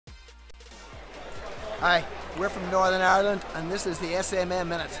Hi, we're from Northern Ireland, and this is the SMA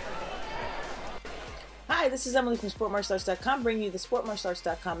Minute. Hi, this is Emily from SportMartialArts.com, bringing you the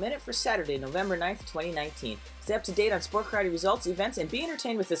SportMartialArts.com Minute for Saturday, November 9th, 2019. Stay up to date on sport karate results, events, and be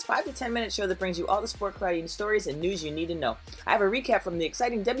entertained with this 5 to 10 minute show that brings you all the sport karate stories and news you need to know. I have a recap from the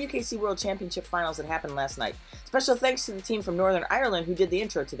exciting WKC World Championship Finals that happened last night. Special thanks to the team from Northern Ireland who did the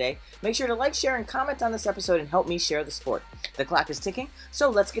intro today. Make sure to like, share, and comment on this episode and help me share the sport. The clock is ticking,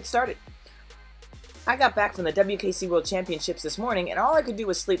 so let's get started. I got back from the WKC World Championships this morning, and all I could do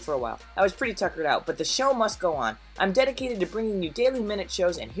was sleep for a while. I was pretty tuckered out, but the show must go on. I'm dedicated to bringing you daily minute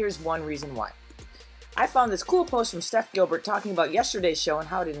shows, and here's one reason why. I found this cool post from Steph Gilbert talking about yesterday's show and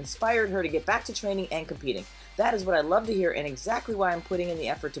how it inspired her to get back to training and competing. That is what I love to hear and exactly why I'm putting in the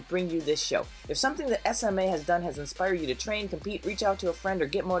effort to bring you this show. If something that SMA has done has inspired you to train, compete, reach out to a friend, or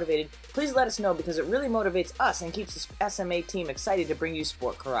get motivated, please let us know because it really motivates us and keeps the SMA team excited to bring you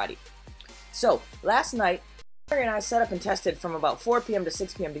sport karate. So, last night, Mary and I set up and tested from about 4 p.m. to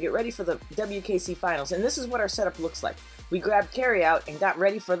 6 p.m. to get ready for the WKC Finals, and this is what our setup looks like. We grabbed carry out and got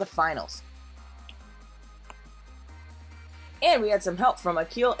ready for the finals. And we had some help from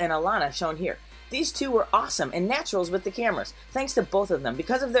Akil and Alana, shown here. These two were awesome and naturals with the cameras. Thanks to both of them.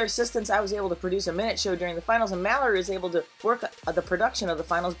 Because of their assistance, I was able to produce a minute show during the finals, and Mallory was able to work the production of the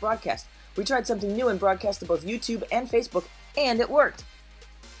finals broadcast. We tried something new and broadcast to both YouTube and Facebook, and it worked.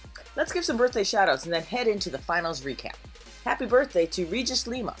 Let's give some birthday shoutouts and then head into the finals recap. Happy birthday to Regis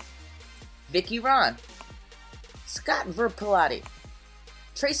Lima, Vicky Ron, Scott Verpilati,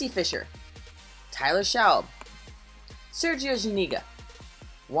 Tracy Fisher, Tyler Schaub, Sergio Zuniga,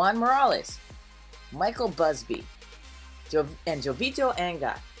 Juan Morales, Michael Busby, and Jovito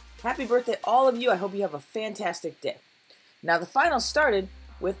Angat. Happy birthday all of you. I hope you have a fantastic day. Now the finals started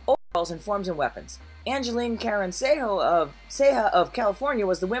with overalls in forms and weapons. Angeline Karen Ceja of California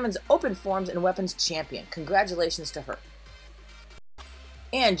was the women's open forms and weapons champion. Congratulations to her.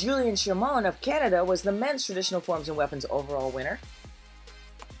 And Julian Chamon of Canada was the men's traditional forms and weapons overall winner.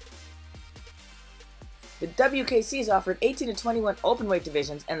 The WKCs offered 18 to 21 openweight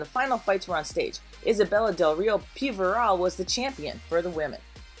divisions, and the final fights were on stage. Isabella Del Rio Pivaral was the champion for the women.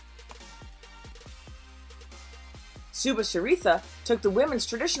 Suba Sharitha took the women's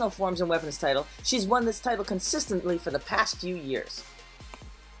traditional forms and weapons title. She's won this title consistently for the past few years.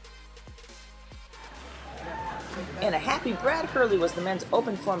 And a happy Brad Hurley was the men's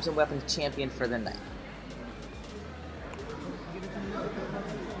open forms and weapons champion for the night.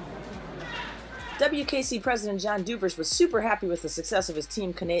 WKC President John Duvers was super happy with the success of his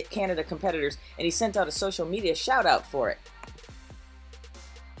Team Canada competitors, and he sent out a social media shout out for it.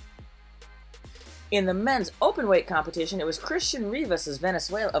 In the men's openweight competition, it was Christian Rivas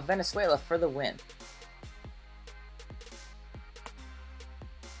of Venezuela for the win.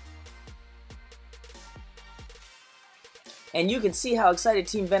 And you can see how excited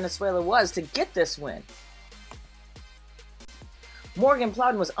Team Venezuela was to get this win. Morgan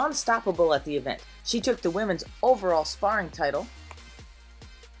Plowden was unstoppable at the event. She took the women's overall sparring title.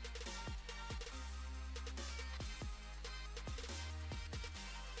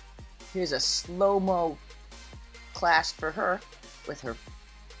 Here's a slow-mo clash for her with her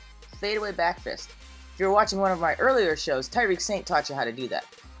fadeaway back fist. If you're watching one of my earlier shows, Tyreek Saint taught you how to do that.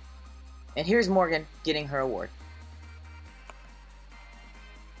 And here's Morgan getting her award.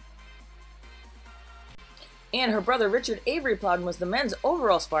 And her brother Richard Avery Plowden was the men's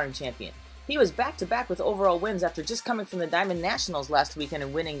overall sparring champion. He was back-to-back with overall wins after just coming from the Diamond Nationals last weekend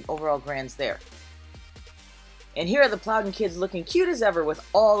and winning overall grands there. And here are the Plowden kids looking cute as ever with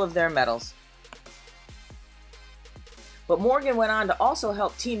all of their medals. But Morgan went on to also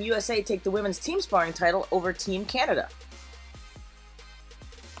help Team USA take the women's team sparring title over Team Canada.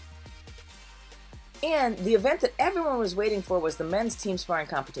 And the event that everyone was waiting for was the men's team sparring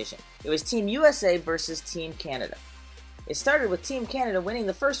competition. It was Team USA versus Team Canada. It started with Team Canada winning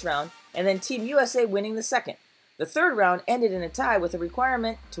the first round, and then Team USA winning the second. The third round ended in a tie with a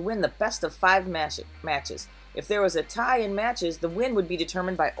requirement to win the best of 5 matches. If there was a tie in matches, the win would be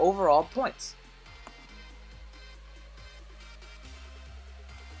determined by overall points.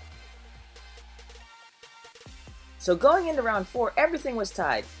 So going into round 4, everything was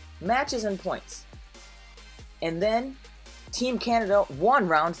tied, matches and points. And then Team Canada won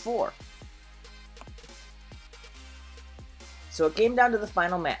round 4. So it came down to the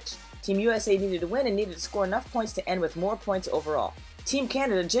final match. Team USA needed to win and needed to score enough points to end with more points overall. Team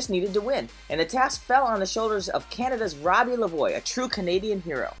Canada just needed to win, and the task fell on the shoulders of Canada's Robbie Lavoie, a true Canadian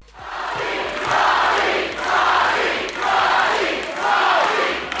hero.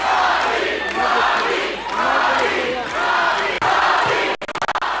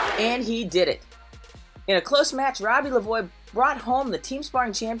 And he did it. In a close match, Robbie Lavoie brought home the team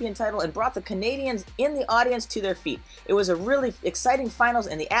sparring champion title and brought the Canadians in the audience to their feet. It was a really exciting finals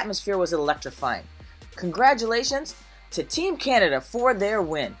and the atmosphere was electrifying. Congratulations to Team Canada for their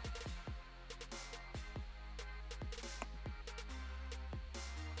win.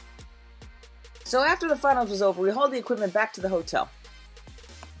 So after the finals was over, we hauled the equipment back to the hotel.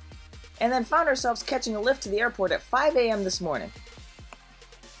 And then found ourselves catching a lift to the airport at 5 a.m. this morning.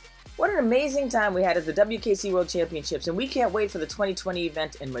 What an amazing time we had at the WKC World Championships, and we can't wait for the 2020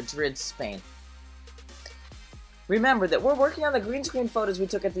 event in Madrid, Spain. Remember that we're working on the green screen photos we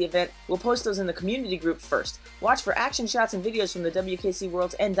took at the event. We'll post those in the community group first. Watch for action shots and videos from the WKC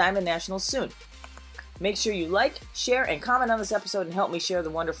Worlds and Diamond Nationals soon. Make sure you like, share, and comment on this episode and help me share the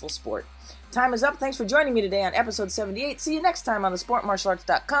wonderful sport. Time is up. Thanks for joining me today on episode 78. See you next time on the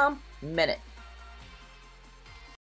SportMartialArts.com Minute.